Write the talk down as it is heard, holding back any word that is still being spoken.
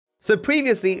So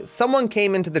previously, someone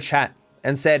came into the chat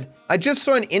and said, I just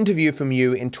saw an interview from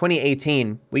you in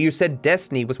 2018 where you said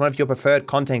Destiny was one of your preferred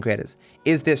content creators.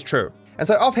 Is this true? And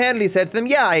so I offhandedly said to them,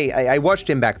 yeah, I watched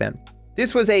him back then.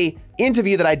 This was an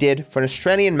interview that I did for an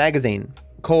Australian magazine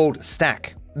called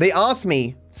Stack. They asked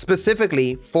me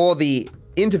specifically for the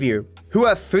interview, who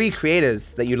are 3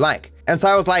 creators that you like? And so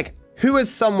I was like, who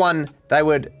is someone that I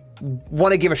would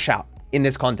want to give a shout in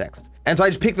this context? And so I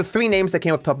just picked the 3 names that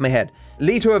came off the top of my head.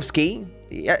 Litovski,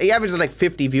 he averages like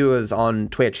 50 viewers on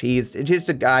Twitch. He's just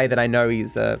a guy that I know.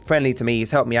 He's friendly to me. He's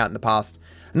helped me out in the past.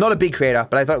 Not a big creator,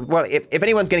 but I thought, well, if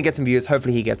anyone's going to get some views,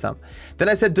 hopefully he gets some. Then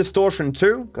I said Distortion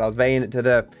 2, because I was very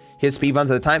into his speedruns at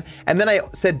the time. And then I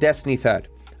said Destiny 3rd,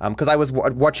 because I was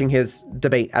watching his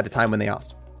debate at the time when they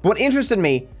asked. What interested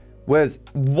me was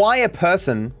why a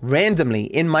person randomly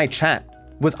in my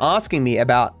chat was asking me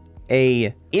about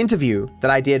a interview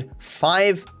that I did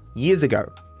 5 years ago,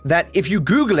 that if you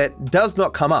Google it, does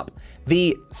not come up.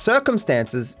 The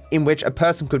circumstances in which a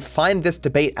person could find this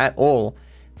debate at all,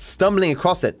 stumbling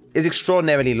across it, is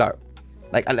extraordinarily low.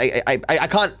 Like, I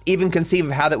can't even conceive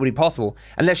of how that would be possible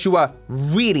unless you are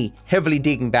really heavily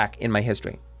digging back in my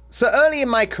history. So early in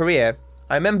my career,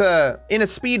 I remember in a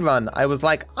speedrun, I was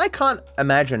like, I can't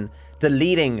imagine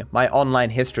deleting my online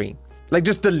history. Like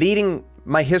just deleting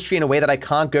my history in a way that I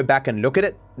can't go back and look at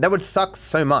it. That would suck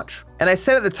so much. And I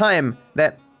said at the time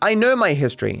that I know my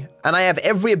history and I have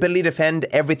every ability to defend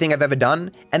everything I've ever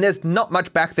done. And there's not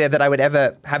much back there that I would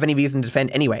ever have any reason to defend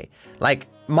anyway. Like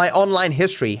my online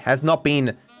history has not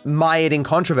been mired in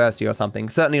controversy or something.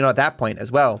 Certainly not at that point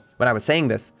as well when I was saying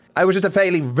this. I was just a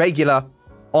fairly regular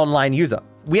online user.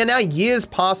 We are now years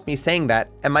past me saying that,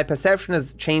 and my perception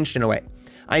has changed in a way.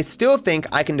 I still think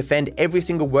I can defend every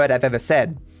single word I've ever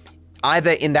said,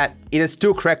 either in that it is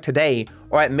still correct today,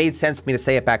 or it made sense for me to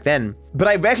say it back then. But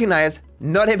I recognize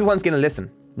not everyone's gonna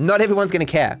listen. Not everyone's gonna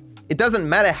care. It doesn't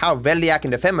matter how readily I can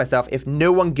defend myself if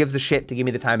no one gives a shit to give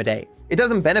me the time of day. It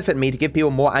doesn't benefit me to give people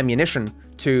more ammunition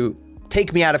to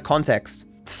take me out of context,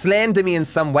 slander me in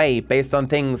some way based on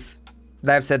things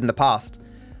that I've said in the past,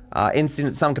 in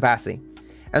some capacity.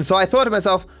 And so I thought to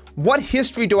myself, what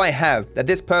history do I have that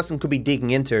this person could be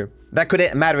digging into that could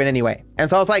matter in any way? And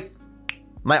so I was like,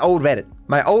 my old Reddit,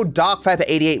 my old Dark Viper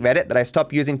 88 Reddit that I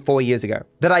stopped using 4 years ago,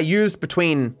 that I used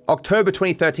between October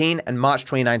 2013 and March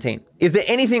 2019. Is there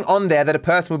anything on there that a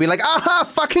person would be like, aha,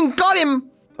 fucking got him?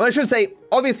 Well, I should say,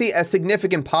 obviously a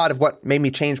significant part of what made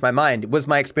me change my mind was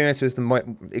my experience with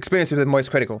Moist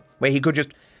Critical, where he could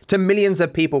just, to millions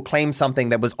of people, claim something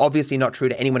that was obviously not true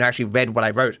to anyone who actually read what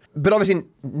I wrote. But obviously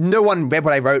no one read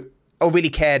what I wrote or really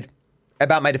cared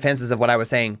about my defenses of what I was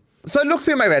saying. So I looked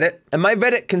through my Reddit, and my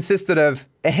Reddit consisted of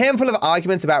a handful of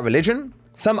arguments about religion,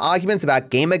 some arguments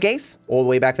about Gamergate all the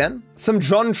way back then, some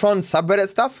JonTron subreddit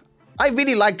stuff. I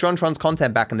really liked JonTron's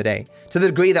content back in the day, to the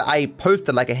degree that I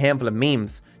posted like a handful of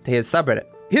memes to his subreddit.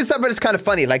 His subreddit's kind of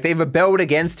funny, like they rebelled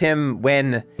against him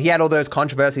when he had all those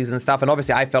controversies and stuff, and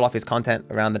obviously I fell off his content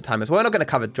around the time as well. We're not gonna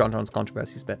cover JonTron's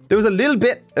controversies, but there was a little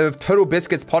bit of Total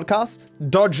Biscuit's podcast,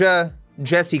 Dodger,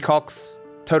 Jesse Cox,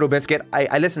 Total Biscuit.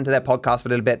 I listened to their podcast for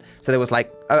a little bit, so there was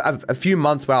like a few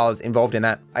months where I was involved in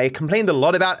that. I complained a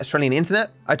lot about Australian internet.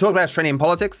 I talked about Australian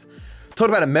politics, talked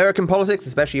about American politics,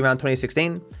 especially around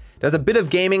 2016. There's a bit of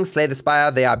gaming, Slay the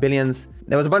Spire, They Are Billions.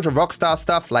 There was a bunch of Rockstar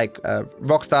stuff, like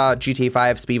Rockstar, GTA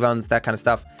 5, speedruns, that kind of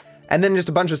stuff. And then just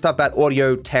a bunch of stuff about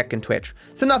audio, tech, and Twitch.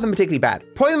 So nothing particularly bad.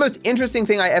 Probably the most interesting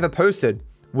thing I ever posted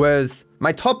was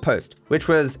my top post, which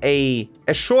was a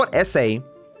short essay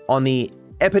on the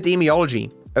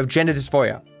epidemiology of gender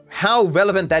dysphoria. How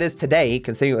relevant that is today,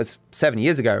 considering it was 7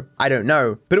 years ago, I don't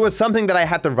know. But it was something that I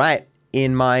had to write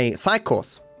in my psych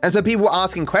course. And so people were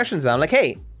asking questions about it. I'm like,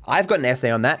 hey, I've got an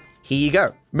essay on that. Here you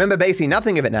go. Remember basically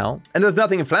nothing of it now, and there's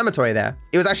nothing inflammatory there.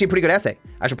 It was actually a pretty good essay.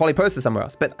 I should probably post it somewhere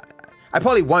else, but I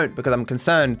probably won't, because I'm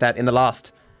concerned that in the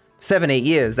last 7-8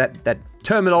 years that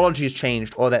terminology has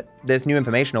changed, or that there's new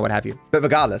information or what have you. But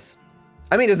regardless,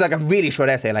 I mean, it was like a really short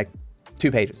essay, like 2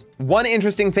 pages. One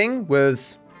interesting thing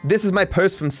was, this is my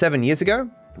post from 7 years ago,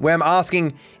 where I'm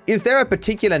asking, is there a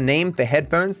particular name for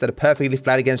headphones that are perfectly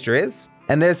flat against your ears?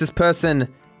 And there's this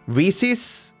person,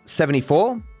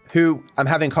 Reese's74, who I'm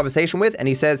having a conversation with, and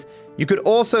he says, you could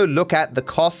also look at the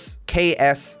COS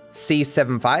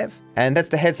KS-C75, and that's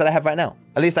the headset I have right now.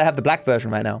 At least I have the black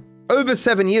version right now. Over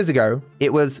 7 years ago,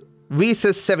 it was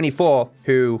Reese's74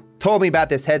 who told me about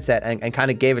this headset and kind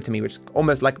of gave it to me, which is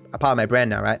almost like a part of my brand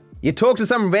now, right? You talk to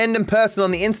some random person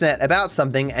on the internet about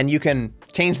something and you can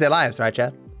change their lives, right,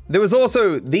 Chad? There was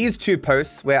also these 2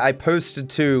 posts where I posted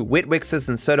to Witwix's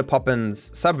and Soda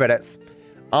Poppin's subreddits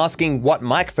asking what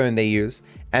microphone they use,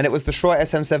 and it was the Shure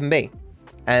SM7B.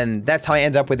 And that's how I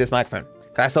ended up with this microphone.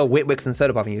 I saw Witwix and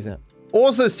Soda Pop and using it.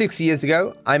 Also 6 years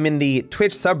ago, I'm in the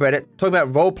Twitch subreddit talking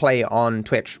about roleplay on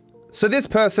Twitch. So this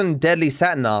person, Deadly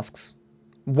Saturn, asks,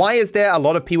 why is there a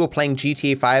lot of people playing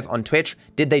GTA 5 on Twitch?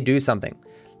 Did they do something?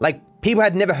 Like, people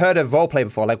had never heard of roleplay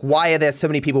before. Like, why are there so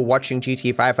many people watching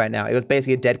GTA 5 right now? It was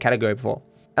basically a dead category before.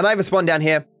 And I respond down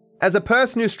here, as a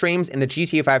person who streams in the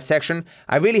GTA 5 section,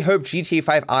 I really hope GTA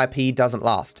 5 RP doesn't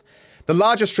last. The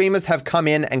larger streamers have come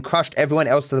in and crushed everyone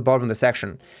else to the bottom of the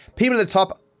section. People at the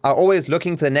top are always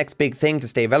looking for the next big thing to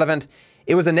stay relevant.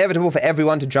 It was inevitable for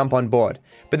everyone to jump on board.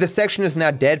 But the section is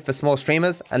now dead for small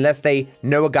streamers unless they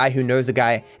know a guy who knows a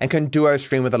guy and can duo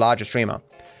stream with a larger streamer.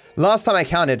 Last time I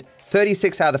counted,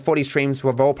 36 out of the 40 streams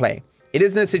were roleplay. It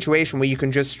isn't a situation where you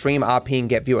can just stream RP and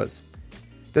get viewers.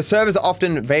 The servers are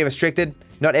often very restricted,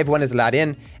 not everyone is allowed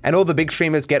in, and all the big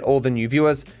streamers get all the new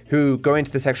viewers who go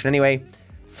into the section anyway.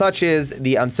 Such is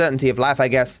the uncertainty of life, I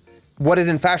guess. What is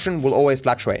in fashion will always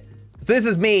fluctuate. So this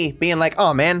is me being like,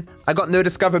 oh man, I got no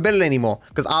discoverability anymore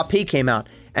because RP came out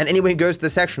and anyone who goes to the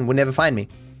section would never find me.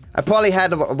 I probably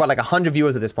had, what, like 100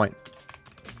 viewers at this point.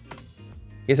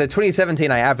 Yeah, so 2017,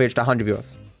 I averaged 100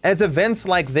 viewers. And it's events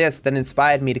like this that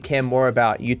inspired me to care more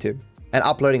about YouTube and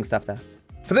uploading stuff there.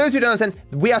 For those who don't understand,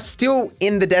 we are still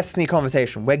in the Destiny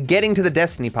conversation. We're getting to the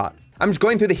Destiny part. I'm just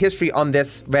going through the history on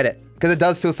this Reddit because it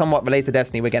does still somewhat relate to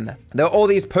Destiny. We're getting there. There are all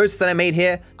these posts that I made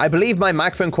here. I believe my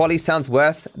microphone quality sounds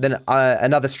worse than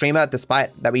another streamer,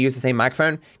 despite that we use the same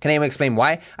microphone. Can anyone explain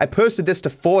why? I posted this to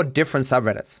 4 different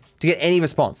subreddits to get any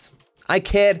response. I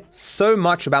cared so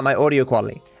much about my audio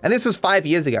quality. And this was 5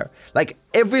 years ago. Like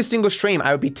every single stream,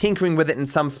 I would be tinkering with it in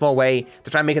some small way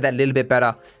to try and make it that little bit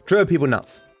better. Drove people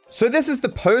nuts. So this is the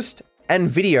post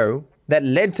and video that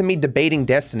led to me debating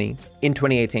Destiny in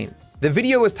 2018. The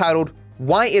video was titled,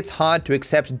 Why It's Hard to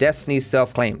Accept Destiny's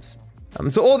Self-Claims.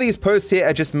 So all these posts here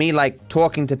are just me like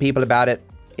talking to people about it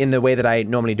in the way that I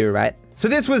normally do, right? So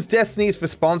this was Destiny's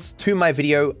response to my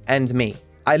video and me.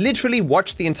 I literally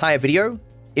watched the entire video.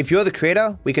 If you're the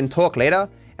creator, we can talk later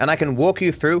and I can walk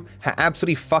you through how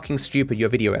absolutely fucking stupid your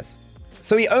video is.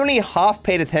 So he only half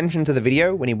paid attention to the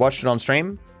video when he watched it on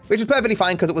stream, which is perfectly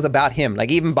fine because it was about him. Like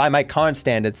even by my current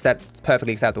standards, that's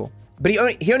perfectly acceptable. But he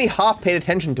only half paid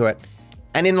attention to it.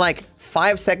 And in like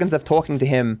 5 seconds of talking to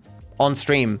him on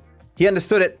stream, he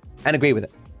understood it and agreed with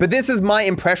it. But this is my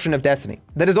impression of Destiny.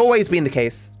 That has always been the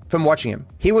case from watching him.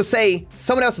 He will say,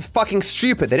 someone else is fucking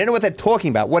stupid. They don't know what they're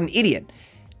talking about. What an idiot.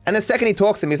 And the second he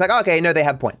talks to me, he's like, okay, no, they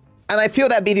have a point. And I feel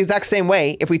that'd be the exact same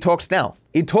way if we talked now.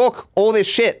 He'd talk all this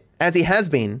shit as he has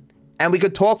been, and we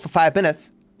could talk for 5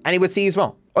 minutes and he would see he's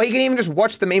wrong. Or he can even just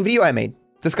watch the main video I made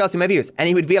discussing my views and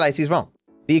he would realize he's wrong.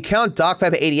 The account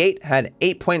DarkViper88 had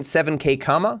 8.7k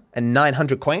karma and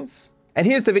 900 coins. And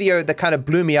here's the video that kind of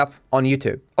blew me up on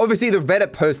YouTube. Obviously the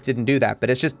Reddit post didn't do that, but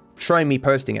it's just showing me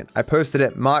posting it. I posted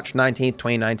it March 19th,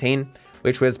 2019,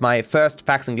 which was my first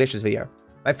Facts and Glitches video.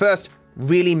 My first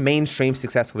really mainstream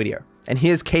successful video. And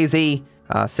here's KZ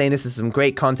saying this is some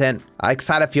great content.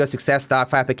 Excited for your success, Dark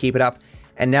Viper, keep it up.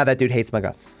 And now that dude hates my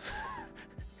guts.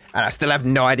 And I still have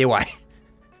no idea why.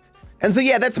 And so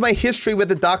yeah, that's my history with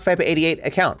the DarkViper88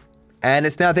 account. And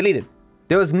it's now deleted.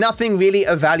 There was nothing really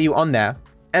of value on there.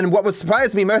 And what was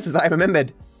surprised me most is that I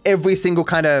remembered every single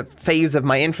kind of phase of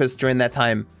my interest during that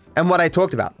time and what I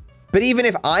talked about. But even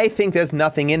if I think there's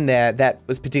nothing in there that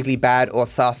was particularly bad or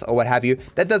sus or what have you,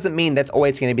 that doesn't mean that's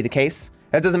always going to be the case.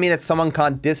 That doesn't mean that someone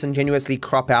can't disingenuously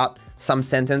crop out some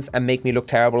sentence and make me look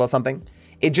terrible or something.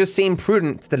 It just seemed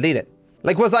prudent to delete it.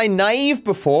 Like, was I naive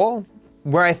before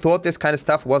where I thought this kind of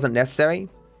stuff wasn't necessary?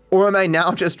 Or am I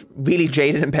now just really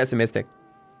jaded and pessimistic?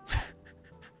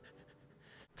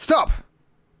 Stop!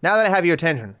 Now that I have your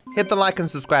attention, hit the like and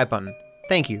subscribe button.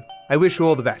 Thank you. I wish you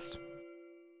all the best.